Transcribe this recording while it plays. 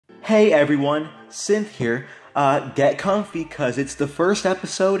Hey everyone, Synth here. Get comfy cause it's the first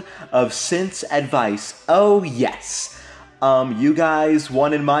episode of Synth's Advice. Oh yes. You guys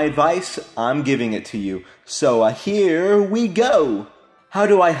wanted my advice, I'm giving it to you. So here we go. How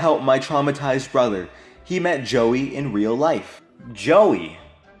do I help my traumatized brother? He met Joey in real life. Joey?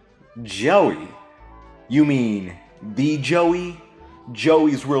 Joey? You mean the Joey?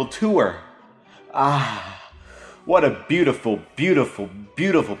 Joey's World Tour. What a beautiful, beautiful,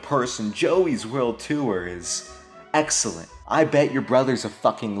 beautiful person. Joey's World Tour is excellent. I bet your brother's a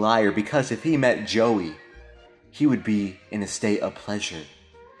fucking liar because if he met Joey, he would be in a state of pleasure.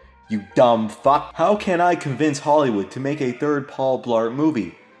 You dumb fuck. How can I convince Hollywood to make a third Paul Blart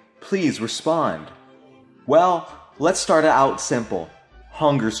movie? Please respond. Well, let's start it out simple.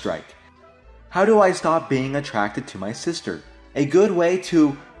 Hunger strike. How do I stop being attracted to my sister? A good way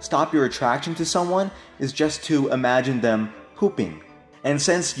to stop your attraction to someone is just to imagine them pooping. And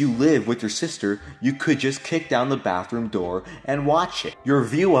since you live with your sister, you could just kick down the bathroom door and watch it. Your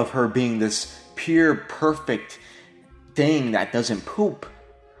view of her being this pure, perfect thing that doesn't poop,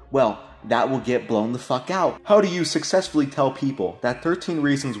 well, that will get blown the fuck out. How do you successfully tell people that 13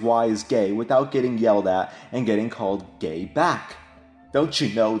 Reasons Why is gay without getting yelled at and getting called gay back? Don't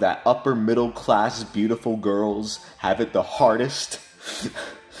you know that upper middle class beautiful girls have it the hardest?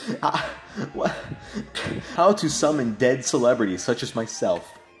 How to summon dead celebrities such as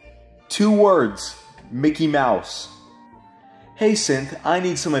myself. 2 words. Mickey Mouse. Hey Synth, I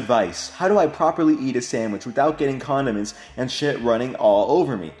need some advice. How do I properly eat a sandwich without getting condiments and shit running all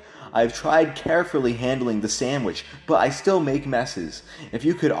over me? I've tried carefully handling the sandwich, but I still make messes. If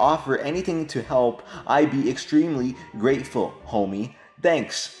you could offer anything to help, I'd be extremely grateful, homie.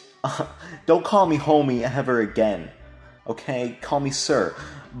 Thanks. Don't call me homie ever again. Okay? Call me sir.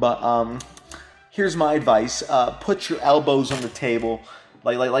 But, here's my advice. Put your elbows on the table.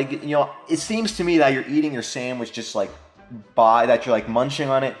 Like, you know, it seems to me that you're eating your sandwich just like that you're like munching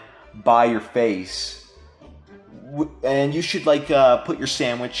on it by your face. And you should like, put your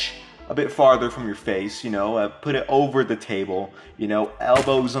sandwich a bit farther from your face, you know, put it over the table, you know,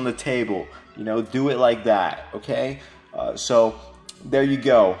 elbows on the table, you know, do it like that, okay? So, there you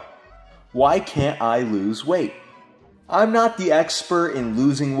go. Why can't I lose weight? I'm not the expert in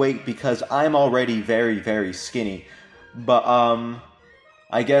losing weight because I'm already very, very skinny. But,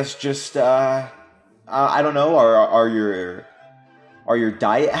 I guess just, I don't know, are your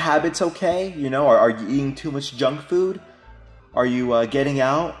diet habits okay? You know, are you eating too much junk food? Are you, getting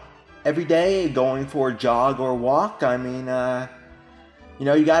out every day, going for a jog or a walk? I mean, you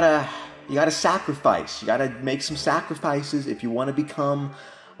know, you gotta sacrifice. You gotta make some sacrifices if you want to become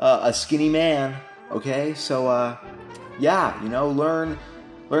a skinny man, okay? So, yeah, you know, learn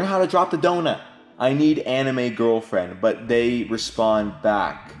how to drop the donut. I need anime girlfriend, but they respond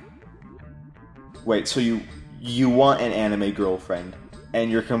back. Wait, so you want an anime girlfriend,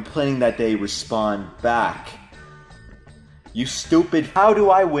 and you're complaining that they respond back. You stupid. How do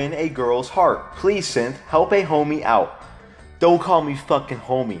I win a girl's heart? Please, Synth, help a homie out. Don't call me fucking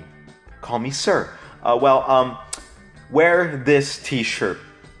homie. Call me sir. Wear this t-shirt.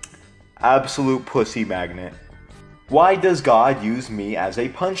 Absolute pussy magnet. Why does God use me as a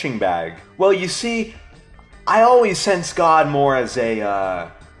punching bag? Well, you see, I always sense God more as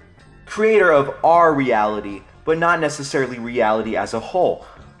a creator of our reality, but not necessarily reality as a whole.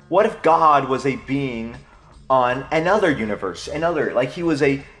 What if God was a being on another universe, like he was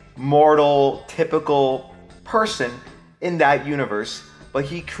a mortal, typical person in that universe, but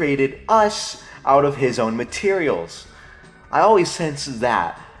he created us out of his own materials. I always sense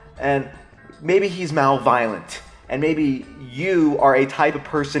that. And maybe he's malviolent. And maybe you are a type of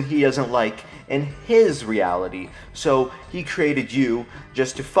person he doesn't like in his reality. So he created you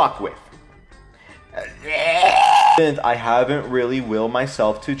just to fuck with. I haven't really willed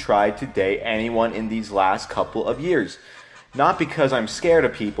myself to try to date anyone in these last couple of years. Not because I'm scared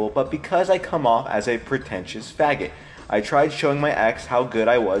of people, but because I come off as a pretentious faggot. I tried showing my ex how good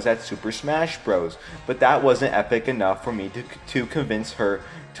I was at Super Smash Bros, but that wasn't epic enough for me to convince her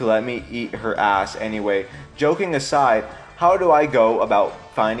to let me eat her ass anyway. Joking aside, how do I go about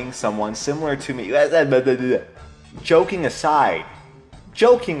finding someone similar to me? Joking aside.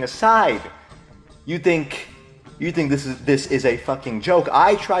 You think this is a fucking joke?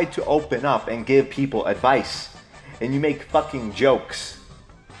 I tried to open up and give people advice, and you make fucking jokes.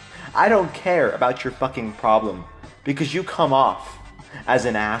 I don't care about your fucking problem, because you come off as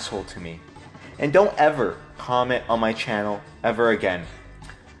an asshole to me. And don't ever comment on my channel ever again.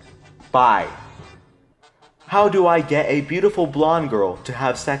 Bye. How do I get a beautiful blonde girl to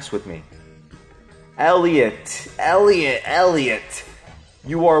have sex with me? Elliot.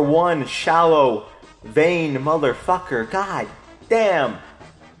 You are one shallow, vain motherfucker. God damn.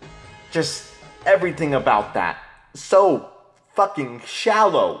 Just everything about that. So fucking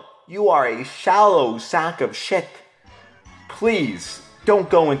shallow. You are a shallow sack of shit. Please, don't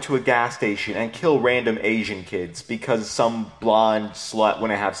go into a gas station and kill random Asian kids because some blonde slut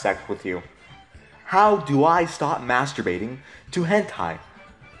want to have sex with you. How do I stop masturbating to hentai?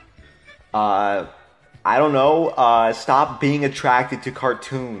 I don't know, stop being attracted to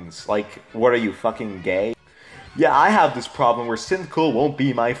cartoons. Like, what are you, fucking gay? Yeah, I have this problem where Synth Cool won't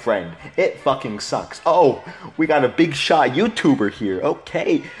be my friend. It fucking sucks. Oh, we got a big shot YouTuber here.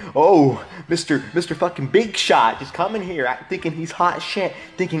 Okay. Oh, Mr. fucking Big Shot just coming here thinking he's hot shit,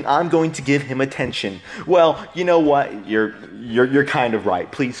 thinking I'm going to give him attention. Well, you know what? You're kind of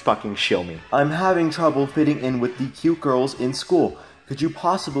right. Please fucking shill me. I'm having trouble fitting in with the cute girls in school. Could you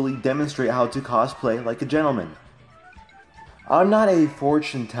possibly demonstrate how to cosplay like a gentleman? I'm not a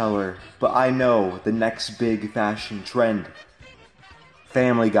fortune teller, but I know the next big fashion trend.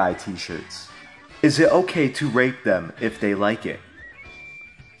 Family Guy t-shirts. Is it okay to rape them if they like it?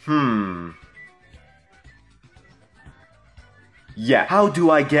 Yeah. How do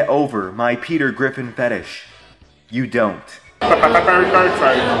I get over my Peter Griffin fetish? You don't.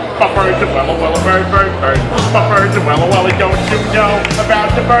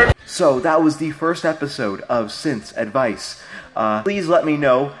 So that was the first episode of Synth's Advice. Please let me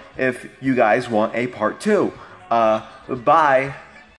know if you guys want a part 2. Bye.